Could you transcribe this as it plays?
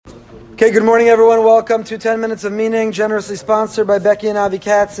Okay, good morning everyone. Welcome to 10 Minutes of Meaning, generously sponsored by Becky and Avi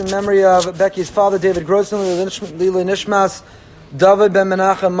Katz in memory of Becky's father, David Grossman, Lila Nishmas, David Ben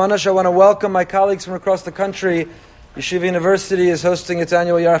Menachem Manash. I want to welcome my colleagues from across the country. Yeshiva University is hosting its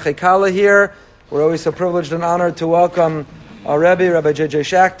annual Yarchei Kala here. We're always so privileged and honored to welcome our Rebbe, Rabbi J.J.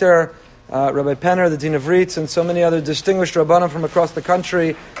 Schachter, Rabbi Penner, the Dean of Ritz, and so many other distinguished Rabbanim from across the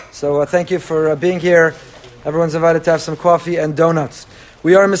country. So thank you for being here. Everyone's invited to have some coffee and donuts.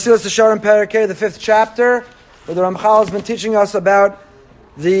 We are in Mesilas Yesharim Perek, the 5th chapter, where the Ramchal has been teaching us about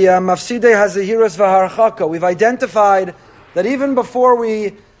the Mafsidei Hazahiros V'Harachaka. We've identified that even before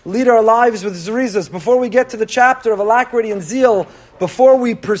we lead our lives with Zrizas, before we get to the chapter of alacrity and zeal, before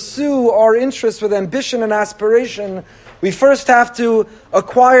we pursue our interests with ambition and aspiration, we first have to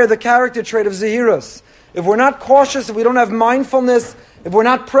acquire the character trait of Zahiros. If we're not cautious, if we don't have mindfulness, if we're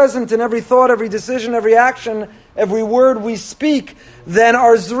not present in every thought, every decision, every action, every word we speak, then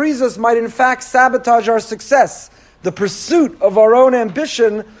our zrizas might in fact sabotage our success. The pursuit of our own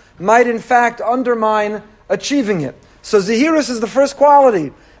ambition might in fact undermine achieving it. So Zahirus is the first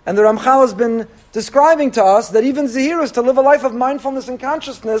quality. And the Ramchal has been describing to us that even Zahirus, to live a life of mindfulness and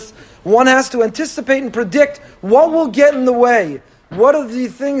consciousness, one has to anticipate and predict what will get in the way. What are the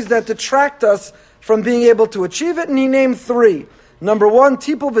things that detract us from being able to achieve it? And he named 3. Number 1,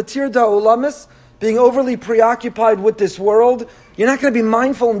 tipul v'tir da ulamis, being overly preoccupied with this world. You're not going to be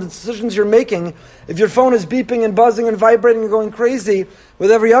mindful in the decisions you're making if your phone is beeping and buzzing and vibrating and going crazy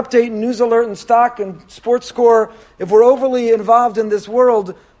with every update and news alert and stock and sports score. If we're overly involved in this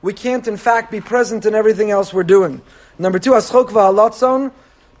world, we can't in fact be present in everything else we're doing. Number 2, aschok v'halatzon,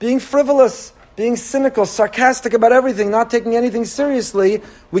 being frivolous, being cynical, sarcastic about everything, not taking anything seriously.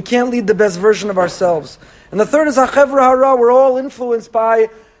 We can't lead the best version of ourselves. And the third is achevra hara, we're all influenced by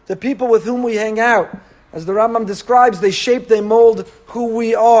the people with whom we hang out. As the Rambam describes, they shape, they mold who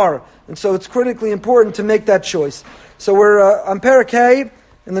we are. And so it's critically important to make that choice. So we're on Perek Hay,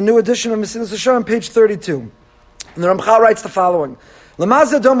 in the new edition of Mesilas Yesharim, page 32. And the Ramchal writes the following.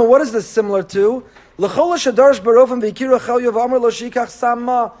 Lamazah doma, what is this similar to?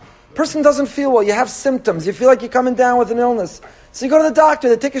 Person doesn't feel well, you have symptoms, you feel like you're coming down with an illness. So you go to the doctor,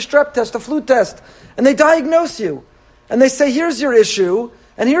 they take a strep test, a flu test, and they diagnose you. And they say, here's your issue,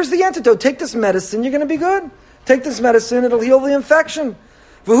 and here's the antidote. Take this medicine, you're going to be good. Take this medicine, it'll heal the infection.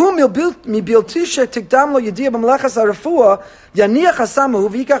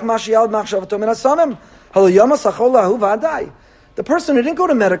 The person who didn't go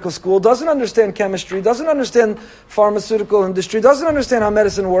to medical school, doesn't understand chemistry, doesn't understand pharmaceutical industry, doesn't understand how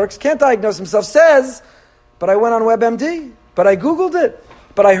medicine works, can't diagnose himself, says, but I went on WebMD, but I Googled it,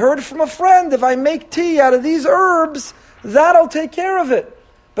 but I heard from a friend, if I make tea out of these herbs, that'll take care of it.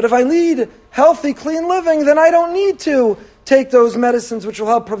 But if I lead healthy, clean living, then I don't need to take those medicines which will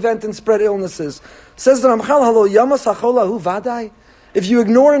help prevent and spread illnesses. Says the Ramchal, if you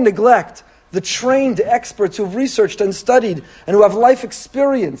ignore and neglect the trained experts who've researched and studied and who have life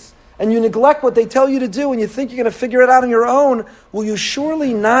experience, and you neglect what they tell you to do and you think you're going to figure it out on your own, will you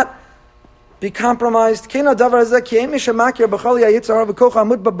surely not be compromised?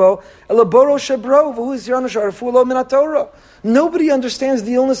 Nobody understands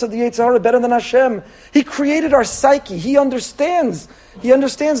the illness of the Yetzer Hara better than Hashem. He created our psyche. He understands. He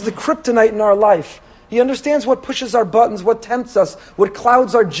understands the kryptonite in our life. He understands what pushes our buttons, what tempts us, what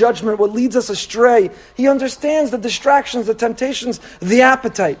clouds our judgment, what leads us astray. He understands the distractions, the temptations, the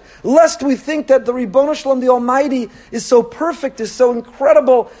appetite. Lest we think that the Ribbono Shel Olam, the Almighty, is so perfect, is so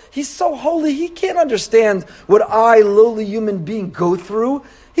incredible. He's so holy, He can't understand what I, lowly human being, go through.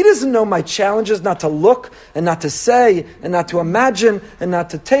 He doesn't know my challenges not to look, and not to say, and not to imagine, and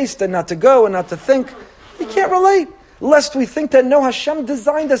not to taste, and not to go, and not to think. He can't relate. Lest we think that no, Hashem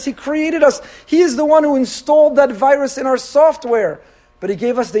designed us, He created us. He is the one who installed that virus in our software. But He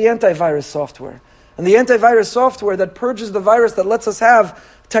gave us the antivirus software. And the antivirus software that purges the virus, that lets us have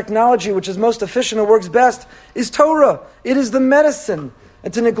technology which is most efficient and works best, is Torah. It is the medicine.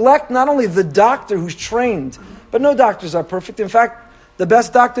 And to neglect not only the doctor who's trained, but no doctors are perfect. In fact, the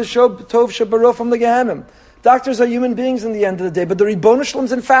best doctors show Tov Shabaro from the Gehenim. Doctors are human beings in the end of the day, but the Ribbono Shel Olam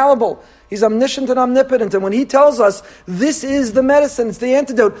is infallible. He's omniscient and omnipotent, and when He tells us, this is the medicine, it's the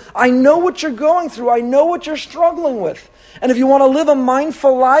antidote, I know what you're going through, I know what you're struggling with. And if you want to live a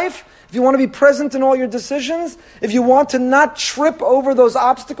mindful life, if you want to be present in all your decisions, if you want to not trip over those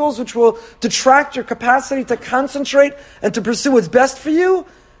obstacles which will detract your capacity to concentrate and to pursue what's best for you,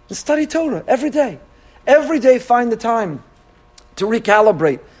 then study Torah every day. Every day find the time to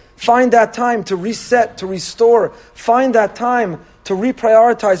recalibrate. Find that time to reset, to restore. Find that time to to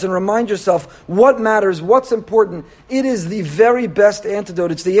reprioritize and remind yourself what matters, what's important. It is the very best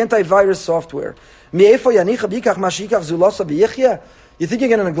antidote. It's the antivirus software. You think you're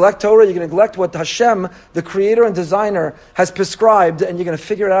going to neglect Torah? You're going to neglect what Hashem, the creator and designer, has prescribed, and you're going to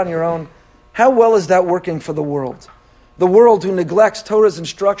figure it out on your own? How well is that working for the world? The world who neglects Torah's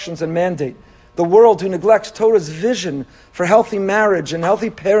instructions and mandate. The world who neglects Torah's vision for healthy marriage and healthy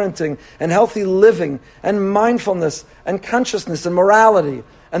parenting and healthy living and mindfulness and consciousness and morality.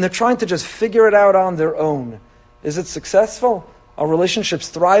 And they're trying to just figure it out on their own. Is it successful? Are relationships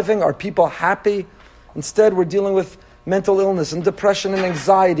thriving? Are people happy? Instead, we're dealing with mental illness and depression and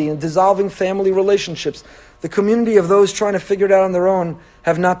anxiety and dissolving family relationships. The community of those trying to figure it out on their own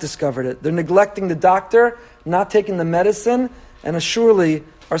have not discovered it. They're neglecting the doctor, not taking the medicine, and surely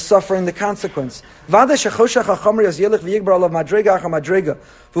are suffering the consequence. You know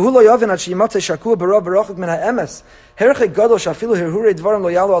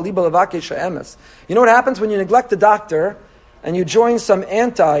what happens when you neglect the doctor and you join some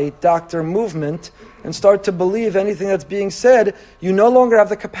anti-doctor movement and start to believe anything that's being said? You no longer have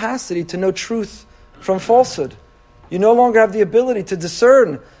the capacity to know truth from falsehood. You no longer have the ability to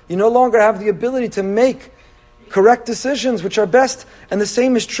discern. You no longer have the ability to make correct decisions which are best. And the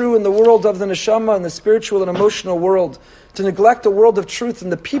same is true in the world of the neshama and the spiritual and emotional world. To neglect the world of truth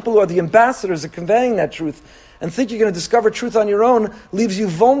and the people who are the ambassadors of conveying that truth and think you're going to discover truth on your own leaves you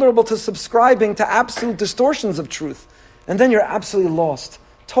vulnerable to subscribing to absolute distortions of truth. And then you're absolutely lost,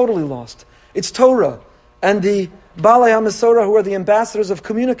 totally lost. It's Torah and the Balei HaMasorah, who are the ambassadors of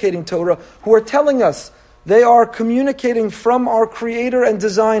communicating Torah, who are telling us they are communicating from our creator and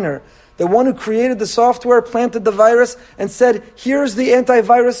designer. The one who created the software, planted the virus, and said, here's the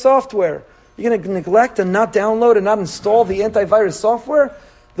antivirus software. You're going to neglect and not download and not install the antivirus software?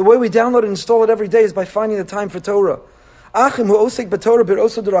 The way we download and install it every day is by finding the time for Torah. But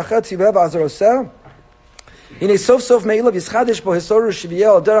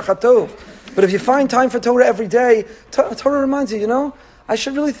if you find time for Torah every day, Torah reminds you, I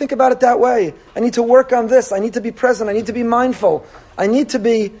should really think about it that way. I need to work on this. I need to be present. I need to be mindful. I need to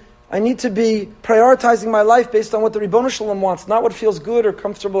be prioritizing my life based on what the Ribbono Shalom wants, not what feels good or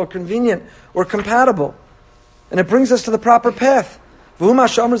comfortable or convenient or compatible. And it brings us to the proper path.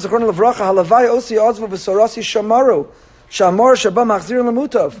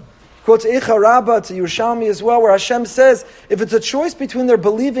 Quotes Eicha Rabbah to Yerushalmi as well, where Hashem says, if it's a choice between their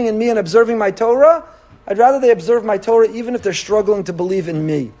believing in me and observing my Torah, I'd rather they observe my Torah even if they're struggling to believe in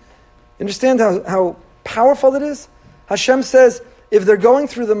me. Understand how powerful it is? Hashem says, if they're going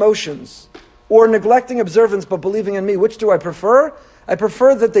through the motions or neglecting observance but believing in me, which do I prefer? I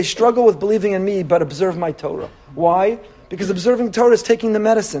prefer that they struggle with believing in me but observe my Torah. Why? Because observing Torah is taking the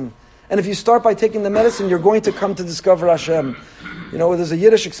medicine. And if you start by taking the medicine, you're going to come to discover Hashem. There's a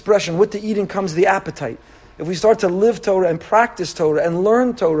Yiddish expression, with the eating comes the appetite. If we start to live Torah and practice Torah and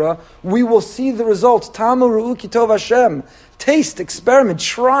learn Torah, we will see the results. Tamu ru'u ki tov Hashem. Taste, experiment,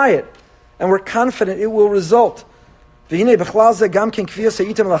 try it. And we're confident it will result. And the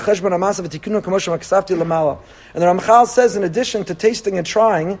Ramchal says, in addition to tasting and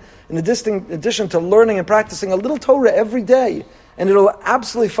trying, in addition to learning and practicing a little Torah every day, and it'll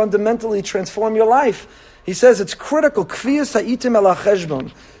absolutely fundamentally transform your life. He says it's critical to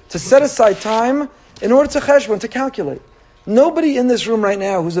set aside time in order to cheshbon, to calculate. Nobody in this room right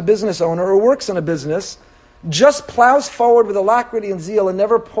now who's a business owner or works in a business just plows forward with alacrity and zeal and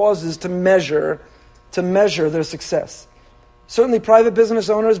never pauses to measure their success. Certainly private business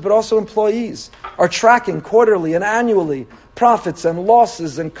owners, but also employees, are tracking quarterly and annually profits and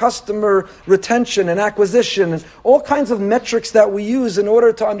losses and customer retention and acquisition and all kinds of metrics that we use in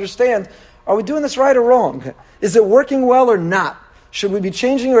order to understand, are we doing this right or wrong? Is it working well or not? Should we be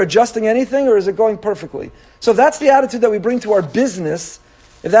changing or adjusting anything, or is it going perfectly? So if that's the attitude that we bring to our business,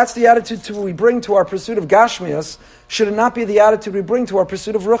 if that's the attitude we bring to our pursuit of Gashmias, should it not be the attitude we bring to our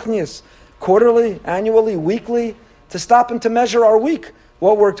pursuit of Ruchnias? Quarterly, annually, weekly, to stop and to measure our week.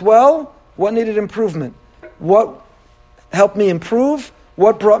 What worked well? What needed improvement? What helped me improve?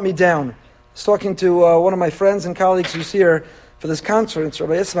 What brought me down? I was talking to one of my friends and colleagues who's here for this conference,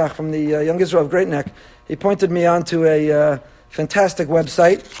 Rabbi Yismach from the Young Israel of Great Neck. He pointed me on to a fantastic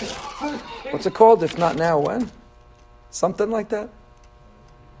website. What's it called? If not now, when? Something like that?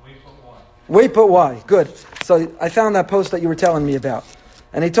 Wait but why. Good. So I found that post that you were telling me about.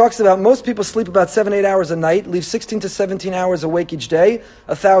 And he talks about most people sleep about 7-8 hours a night, leave 16 to 17 hours awake each day,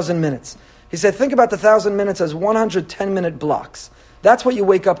 1,000 minutes. He said, think about the 1,000 minutes as 110-minute blocks. That's what you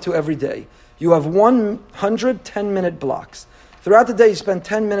wake up to every day. You have 110-minute blocks. Throughout the day, you spend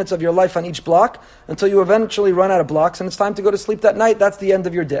 10 minutes of your life on each block until you eventually run out of blocks and it's time to go to sleep that night. That's the end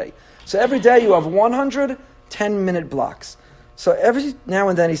of your day. So every day you have 100 10-minute blocks. So every now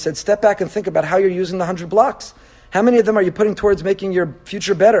and then he said, step back and think about how you're using the 100 blocks. How many of them are you putting towards making your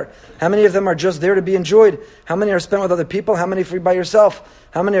future better? How many of them are just there to be enjoyed? How many are spent with other people? How many free by yourself?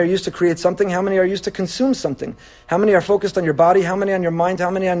 How many are used to create something? How many are used to consume something? How many are focused on your body? How many on your mind?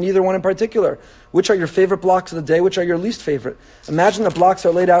 How many on neither one in particular? Which are your favorite blocks of the day? Which are your least favorite? Imagine the blocks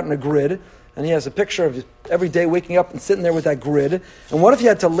are laid out in a grid, and he has a picture of every day waking up and sitting there with that grid. And what if you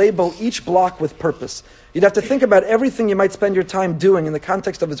had to label each block with purpose? You'd have to think about everything you might spend your time doing in the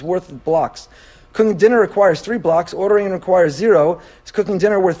context of its worth of blocks. Cooking dinner requires 3 blocks. Ordering it requires 0. Is cooking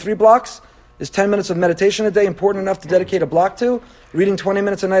dinner worth 3 blocks? Is 10 minutes of meditation a day important enough to dedicate a block to? Reading 20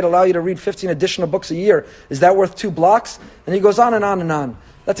 minutes a night allow you to read 15 additional books a year. Is that worth 2 blocks? And he goes on and on and on.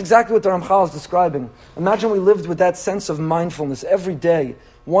 That's exactly what the Ramchal is describing. Imagine we lived with that sense of mindfulness every day.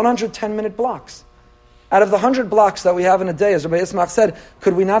 110-minute blocks. Out of the 100 blocks that we have in a day, as Rabbi Yismach said,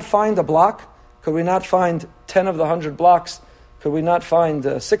 could we not find a block? Could we not find 10 of the 100 blocks? Could we not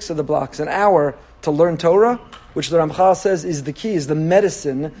find 6 of the blocks, an hour to learn Torah, which the Ramchal says is the key, is the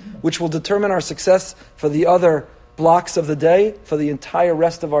medicine, which will determine our success for the other blocks of the day, for the entire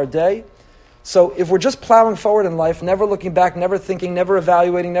rest of our day? So if we're just plowing forward in life, never looking back, never thinking, never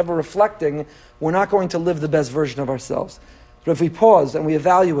evaluating, never reflecting, we're not going to live the best version of ourselves. But if we pause and we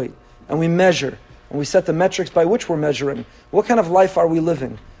evaluate and we measure and we set the metrics by which we're measuring, what kind of life are we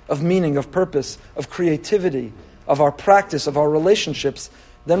living? Of meaning, of purpose, of creativity, of our practice, of our relationships,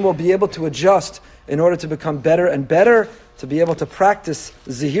 then we'll be able to adjust in order to become better and better, to be able to practice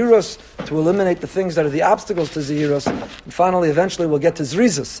zehirus, to eliminate the things that are the obstacles to zehirus, and finally, eventually, we'll get to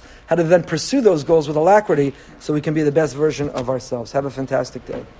zrizus, how to then pursue those goals with alacrity so we can be the best version of ourselves. Have a fantastic day.